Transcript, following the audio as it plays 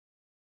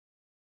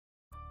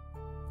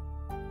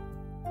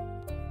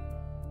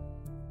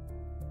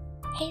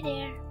Hey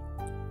there!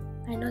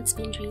 I know it's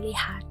been really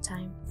hard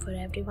time for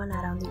everyone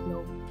around the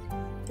globe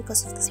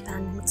because of this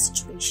pandemic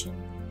situation.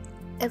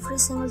 Every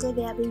single day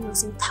we have been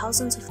losing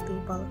thousands of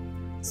people.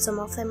 Some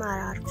of them are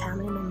our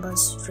family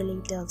members,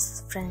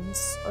 relatives,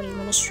 friends, or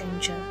even a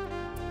stranger.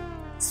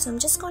 So I'm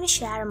just going to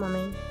share a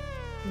moment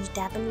when it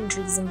happened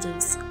in recent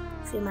days.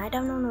 You might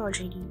have known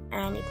already,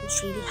 and it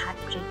was really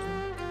heartbreaking.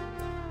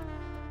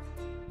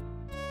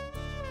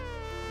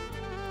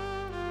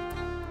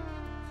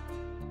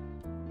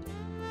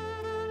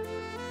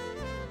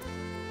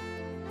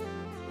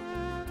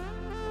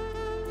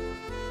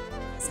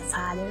 As a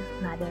father,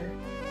 mother,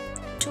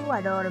 two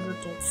adorable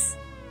kids.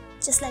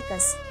 Just like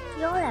us,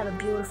 we all have a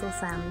beautiful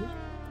family.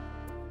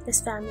 This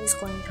family is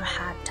going through a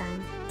hard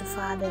time. The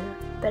father,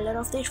 pillar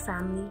of their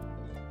family,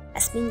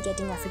 has been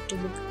getting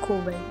affected with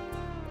COVID,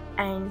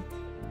 and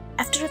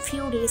after a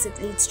few days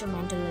it leads to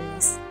mental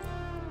illness.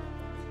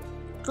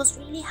 It was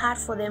really hard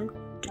for them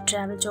to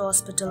travel to a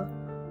hospital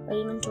or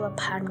even to a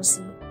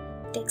pharmacy.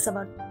 It takes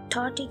about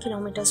 30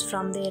 kilometers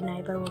from their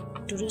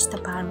neighborhood to reach the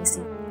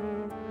pharmacy.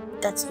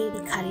 That's where the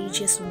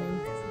courageous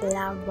woman, the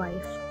loud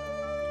wife,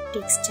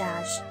 takes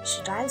charge.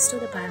 She drives to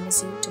the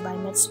pharmacy to buy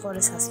meds for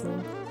his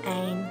husband,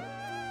 and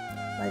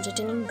while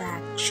returning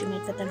back, she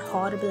met with a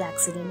horrible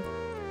accident.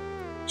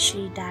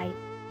 She died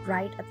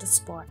right at the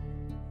spot.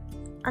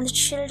 And the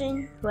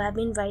children who have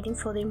been waiting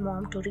for their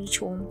mom to reach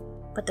home,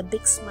 but the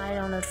big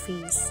smile on her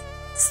face,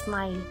 the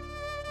smile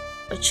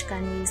which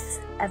conveys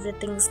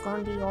everything's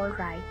gonna be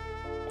alright,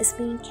 is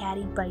being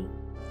carried by an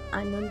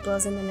unknown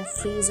person in a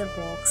freezer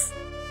box,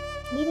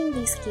 leaving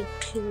these kids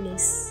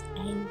clueless,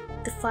 and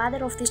the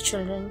father of these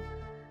children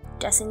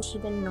doesn't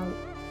even know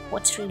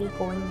what's really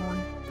going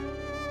on.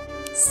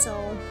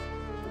 So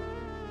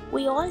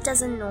we all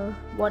doesn't know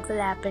what will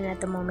happen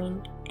at the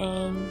moment,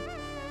 and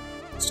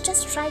so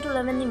just try to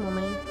live in the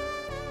moment.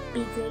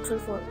 Be grateful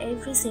for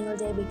every single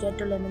day we get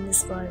to live in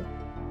this world.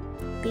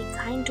 Be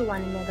kind to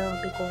one another,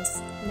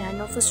 because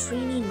none of us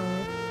really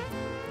know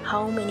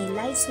how many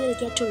lives we'll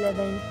get to live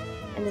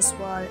in this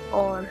world,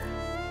 or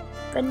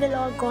when we're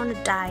all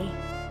gonna die.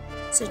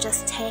 So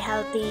just stay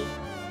healthy,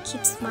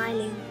 keep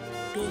smiling,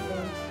 be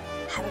good,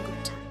 have a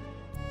good time.